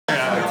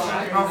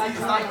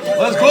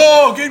Let's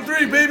go! Game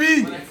 3,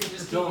 baby! Game 3.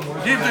 You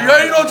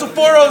already know it's a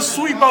 4-0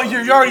 sweep out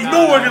here. You already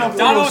know we're gonna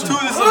 4-0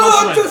 sweep.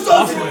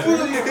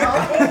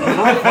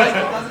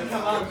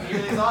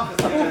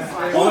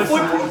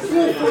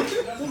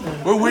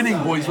 We're winning,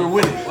 boys. We're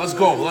winning. Let's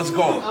go. Let's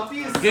go.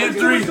 Game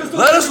 3.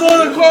 Let us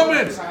know in the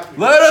comments.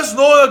 Let us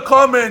know in the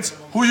comments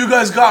who you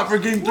guys got for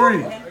Game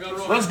 3.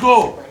 Let's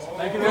go.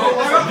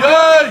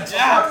 Yikes!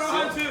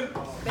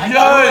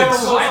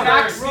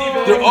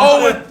 Yikes! They're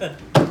all with.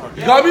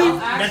 You got me?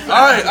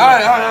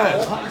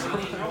 Alright.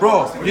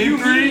 Bro, Game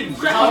 3, you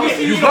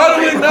gotta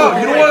win now.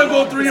 You don't want to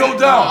go 3-0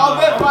 down. I'll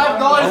bet $5. A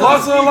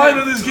lot's on the line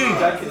in this game.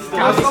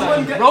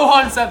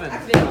 Rohan 7.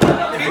 Did you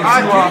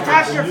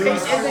attach your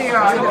face in the video?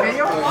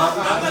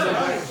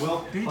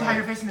 Did you tie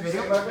your face in the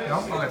video? No?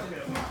 Okay.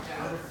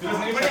 Does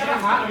anybody have a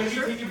hat? I'm going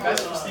to take you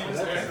best for Steven's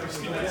hair.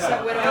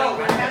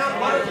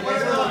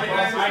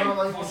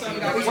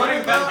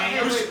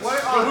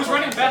 Who's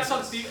running bets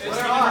on Steven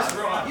versus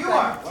Rohan? You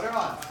are. What are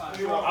on?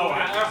 Oh, I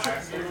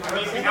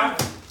mean, we have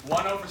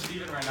 1-0 for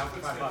Steven right now for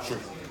 $5. Sure.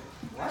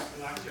 What?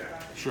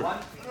 Sure. No,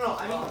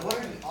 I mean, what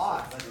are the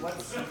odds? Like,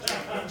 what's...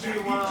 Do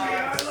you want to...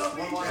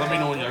 Let me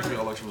know when you actually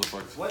got election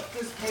reflects. What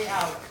does pay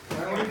out?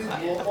 Let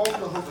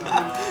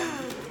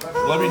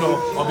me know.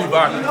 I'll be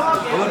back.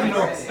 Let me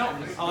know.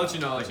 I'll let you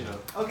know.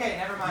 Okay,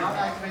 never mind. I'm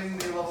activating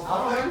the level 4.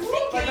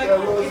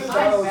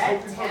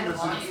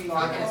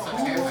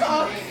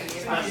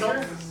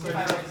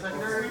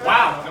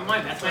 Wow, never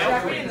mind. That's my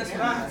outfit.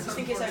 Just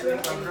in case I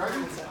break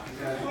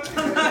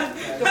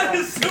That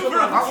is super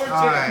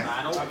Alright.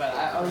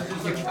 I was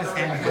just looking at this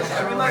game. I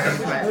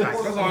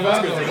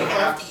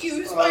have to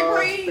use my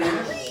brain.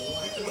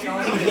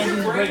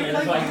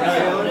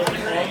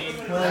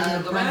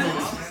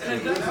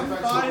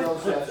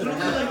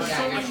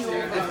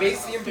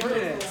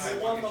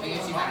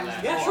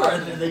 Yeah, sure.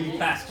 And then you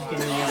pass. You can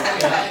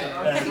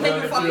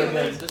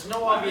There's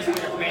no obvious way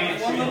to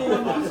manage.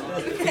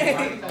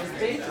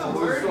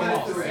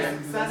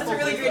 That's a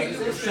really great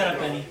English. Shut up,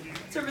 Benny.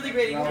 It's a really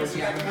great English.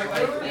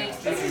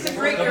 This is a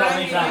great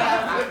grind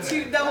game.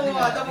 Two double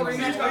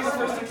rematch by the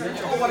first two.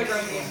 Oh, what a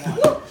grind game.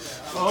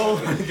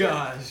 Oh my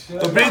gosh.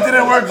 The bait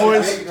didn't work,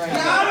 boys.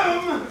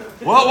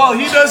 Well, while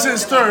he does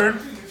his turn,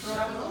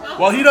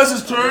 one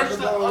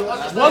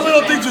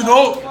little thing to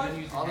note,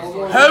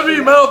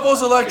 heavy metal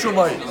pulse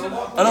electrolyte.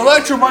 An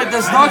electrolyte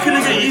that's not going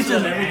to get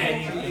eaten.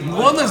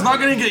 One that's not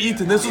going to get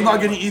eaten. This one's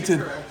not getting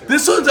eaten.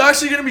 This one's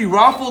actually going to be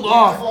raffled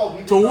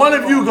off to one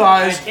of you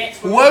guys.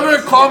 Whoever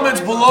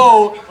comments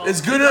below is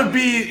going to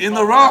be in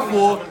the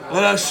raffle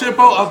that I ship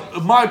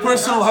out my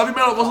personal heavy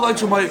metal pulse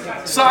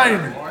electrolyte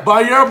signed by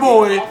your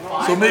boy.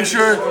 So make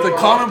sure to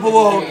comment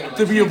below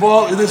to be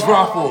involved in this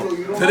raffle.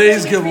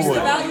 Today's giveaway.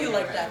 Value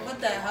like that. What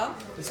the hell?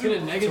 It's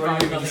gonna negative you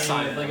on the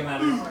side, like it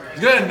matters.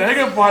 It's gonna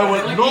negatify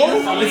what?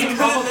 No.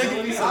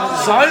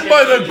 Signed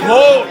by the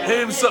GOAT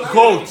himself.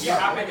 GOAT.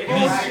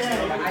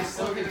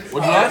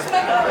 What'd you like?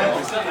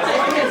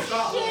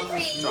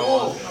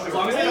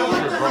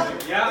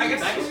 Yeah, I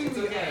guess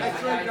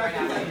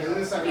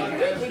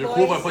You're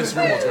cool if I play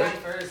some remotes, right?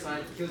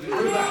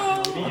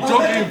 I'm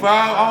joking,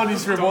 pal. I want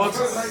these remotes.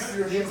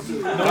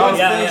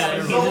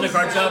 Yeah. He's in the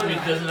card shop and he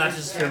doesn't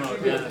actually stream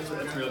out. Yeah,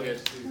 that's real good.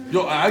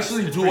 Yo, I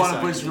actually do want to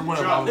play some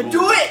remote.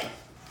 Do it!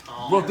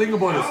 Bro, think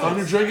about it.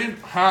 Thunder Dragon,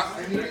 hat.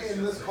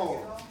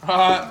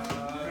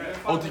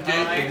 OTK,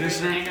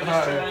 Ignister,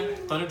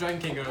 Thunder Dragon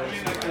can go.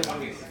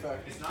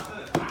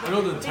 I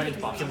know the Titan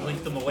Pop can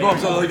link them away. No,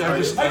 so like I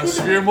just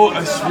sphere mode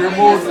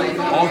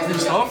all three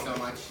stuff.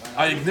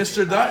 I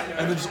Ignistered that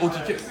and then just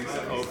OTK.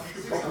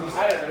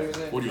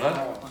 What do you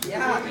add?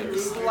 Yeah,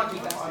 just lucky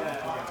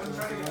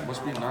bastard.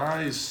 Must be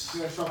nice.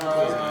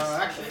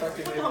 Actually, what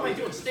the hell am I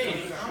doing?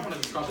 Staying. I don't want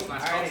to discuss this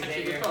last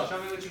call. Show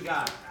me what you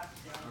got.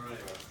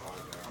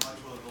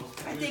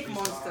 I take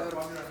monster.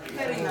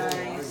 Very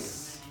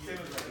nice.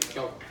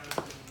 Go.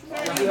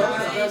 Very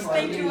nice.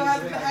 Thank you.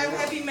 Have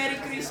happy Merry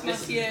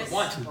Christmas. Yes.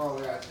 One.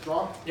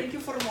 Thank you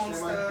for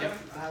monster.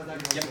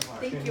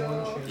 Thank you.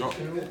 Yo.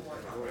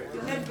 You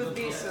have good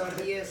day, sir.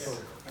 Yes.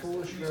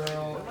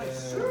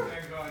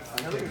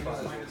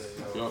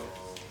 Yo.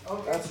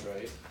 That's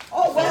right.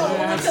 Oh well,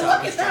 would you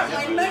look at that?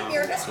 My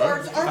nightmare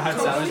discards aren't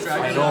totally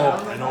I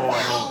know.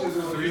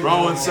 Bro,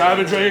 when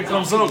Savage Dragon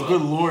comes out,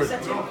 good lord.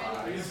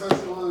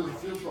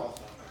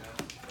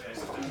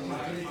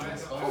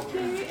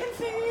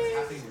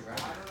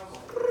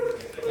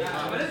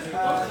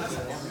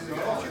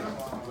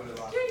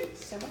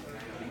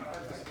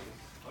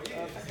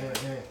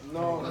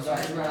 No,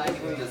 that's right.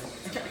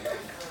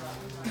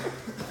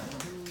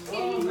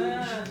 Oh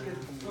man.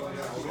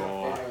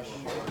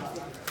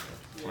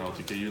 So, I'll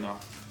TK you now.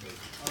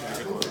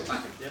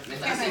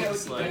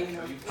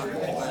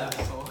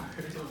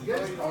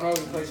 Oh no, we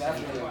played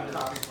after.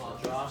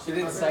 You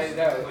didn't sign it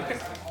out.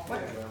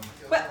 What?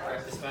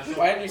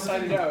 Why didn't you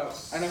sign it out?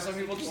 I know some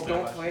people just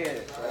don't play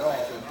it at all.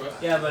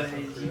 Yeah, but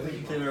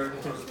they were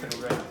pretty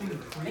great.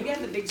 I got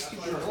the big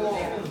stupid hole.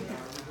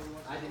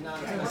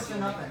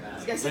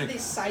 These guys said they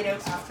side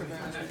out after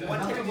rounds. What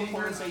type of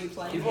opponents are you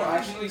playing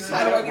against?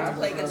 How do I get to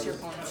play against your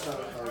opponents?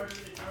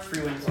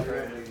 Free wins.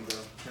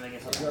 Can I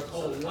get something?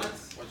 Oh, what?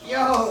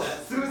 Yo,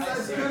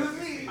 Suicide's good with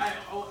me.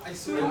 I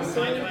swear I'm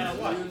signed no matter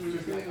what.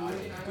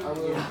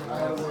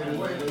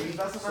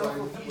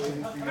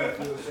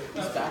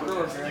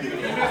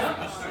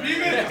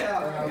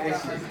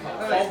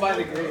 Fall by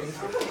the grave.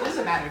 It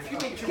doesn't matter if you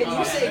make. Can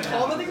you say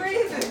call by the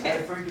grave?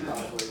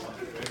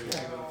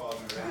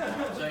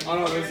 Oh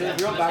no, there's a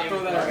real back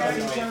row that I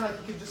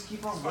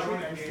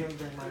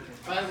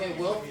By the way,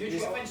 Will,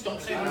 future wins,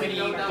 don't say how many,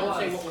 don't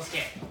say what was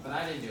hit. But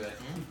I didn't do it.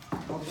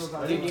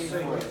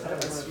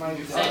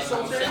 Say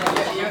something.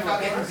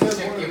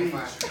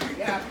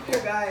 Yeah,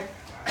 poor guy.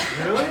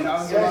 Really? You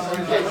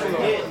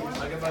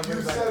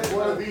said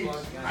one of each.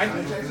 I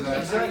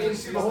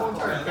the whole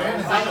entire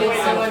band.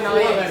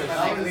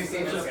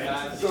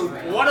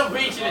 One of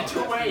each in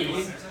 2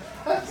 ways.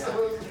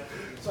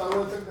 So I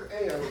would take the A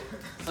out.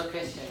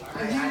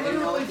 And he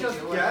literally just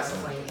guessed,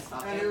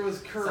 and it was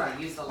correct.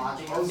 It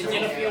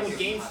interfered with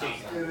game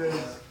state. It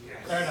is.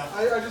 I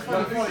just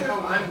want to point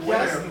out I'm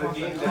guessing the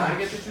game that I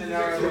get to choose an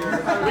hour.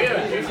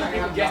 Weird, usually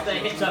people guess that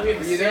hits up with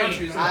the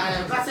same.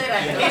 I'm not saying I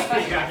hate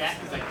that,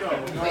 because I go.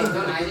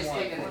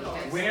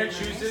 Winner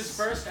chooses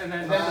first, and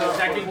then the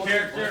second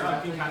character,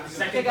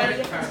 second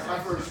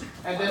character.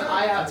 And then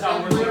I have to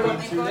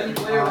then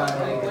player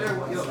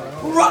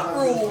Rock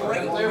roll,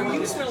 right? Are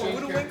you smell a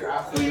little winker?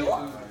 Who you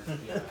are?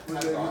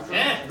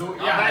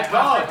 Yeah, bad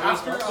call.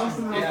 After,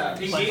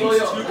 he gains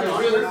 2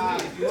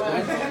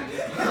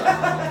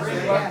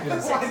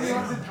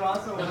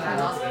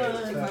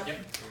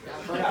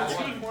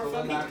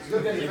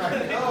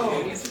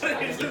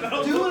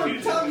 Dude,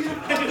 I'm telling you to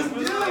fucking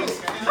do.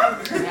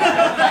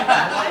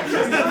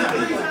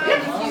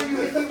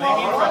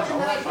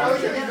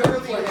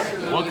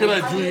 What can I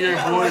do here,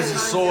 boys?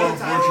 It's so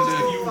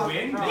unfortunate. You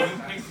win, then you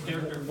pick the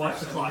character. Watch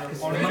the clock.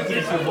 Because we're monkey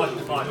nuts, you watch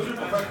the clock. You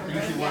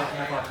usually watch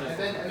the clock.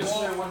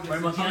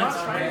 Right, monkey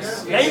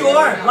nuts? There you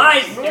are!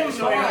 Live!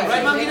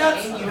 Right, monkey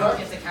nuts?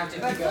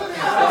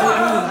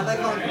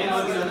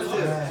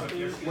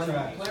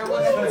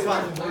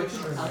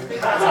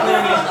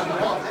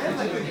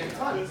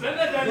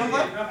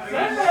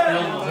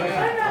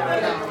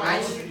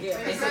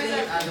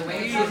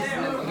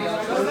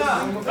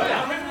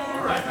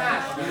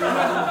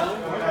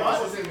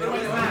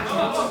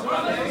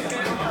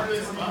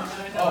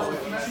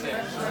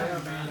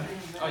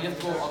 Oh, you have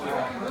to go all the way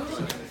back.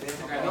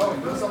 No,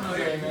 there's something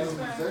there, man.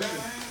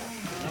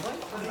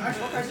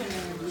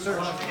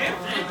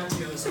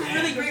 It's a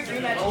really great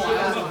rematch. How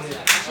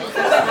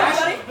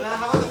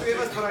about the three of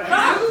us put our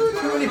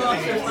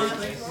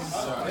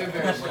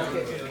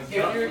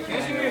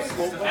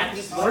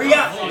Hurry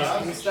up!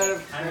 instead of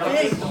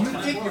Hey, you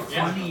think you're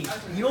funny.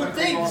 You don't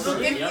think.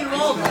 Look at me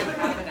roll.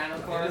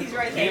 He's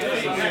right there.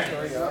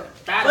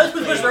 Let's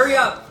push, hurry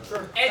up.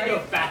 End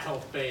your battle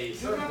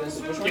phase.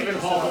 Give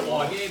it all the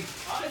war game.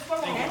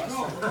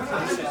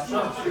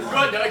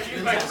 Good, now I can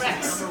use my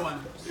effects.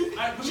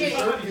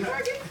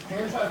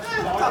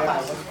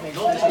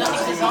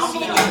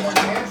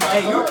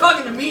 Hey, you're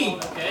talking to me.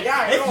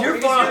 It's your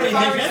fault. It's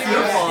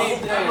your fault.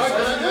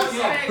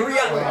 Hurry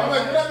up.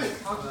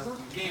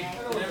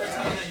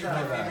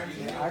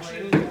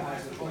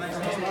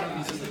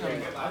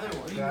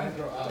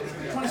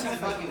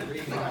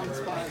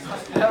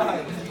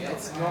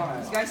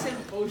 This guy said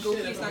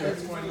Goki's not your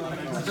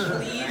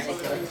please.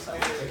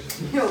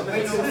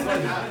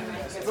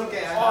 it's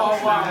okay. Oh,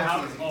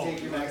 wow.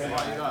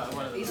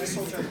 He's a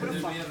soldier. What the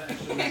fuck?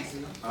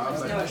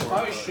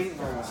 Probably shouldn't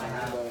roll this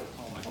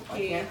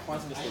Yeah.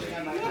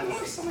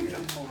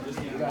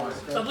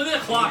 Stop looking at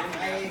the clock.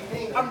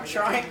 I'm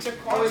trying to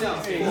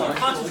concentrate. More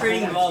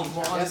concentrating involved.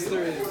 Yes,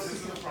 there is.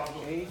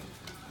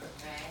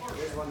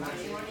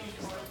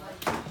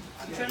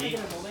 I'm trying to get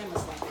a dilemma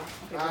slapper.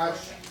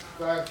 Ash,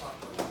 back,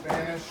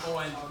 vanish.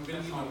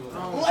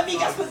 Let me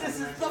guess what this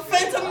is. The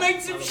Phantom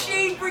Knights of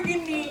Shade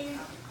Brigandine.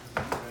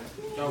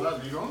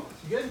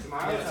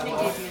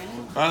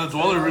 Man, the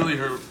Dweller really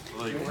hurt.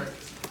 Like,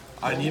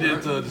 I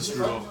needed the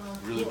Destro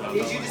really bad.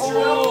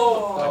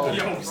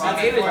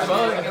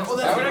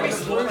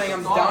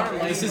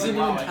 This isn't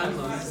even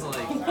Pendulum. This is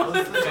like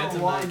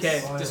Okay,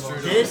 this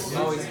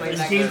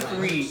is game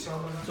 3,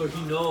 so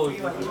he knows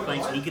what he's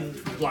playing, so he can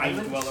blind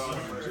the Dweller on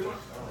him.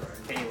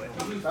 Anyway.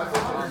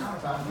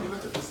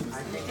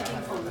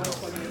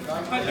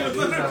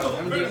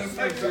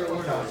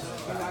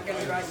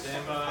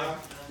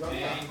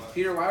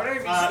 Peter, why would I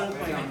be so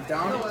playing? I'm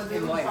down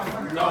in life.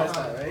 You realize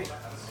that, right?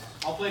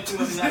 I'll play 2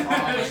 of that.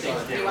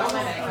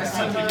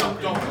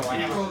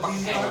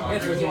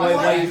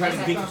 Why are you trying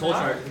to beat the soul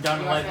chart? You're down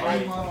in life.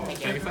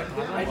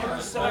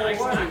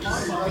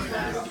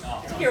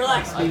 Okay,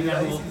 relax, baby.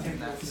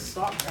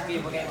 Stop.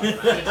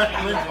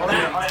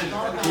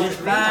 It's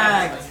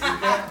back.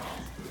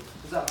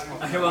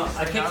 Okay, well,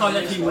 I can't call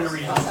that till you win a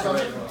regional.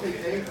 Did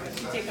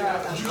you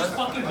just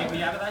fucking get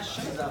me out of that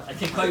shit? I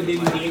can't call you baby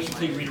DH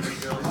until you win a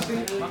regional. Come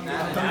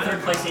in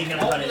third place, ain't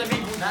gonna cut it.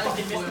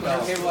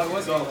 Okay, well, I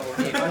was going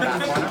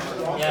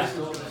Yeah.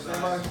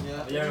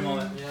 There in a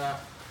moment.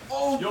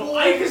 Yo,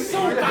 Ike is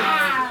so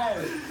bad!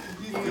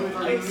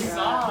 Ike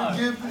sucks!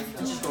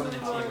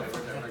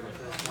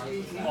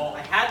 Oh,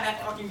 I had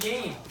that fucking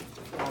game.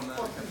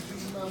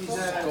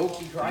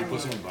 Can you put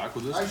something back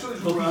with this?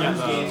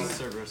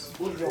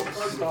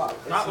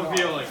 Not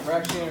revealing. We're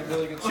actually in a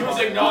really good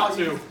Choosing not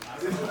to.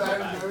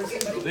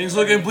 Things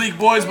looking bleak,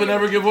 boys, but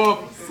never give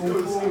up.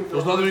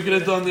 There's nothing we could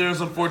have done there. It's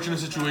an unfortunate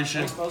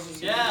situation.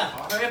 Yeah,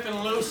 hurry up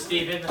and lose,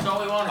 Steven. That's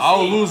all we want to see.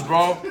 I'll lose,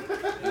 bro.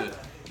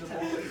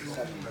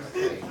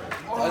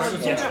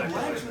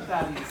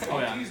 Oh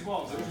yeah.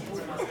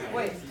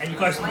 Wait. And you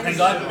question the Pen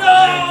God? No!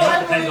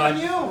 The Pen God.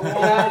 He knows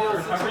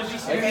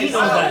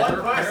that.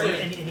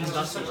 And he's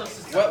not so.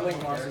 What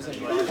link monsters have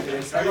you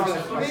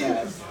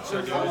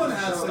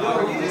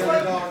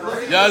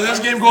Yeah, this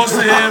game goes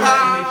to him.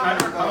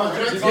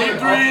 Game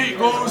 3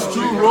 goes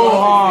to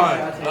Rohan.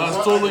 That's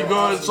totally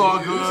good. It's all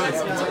good.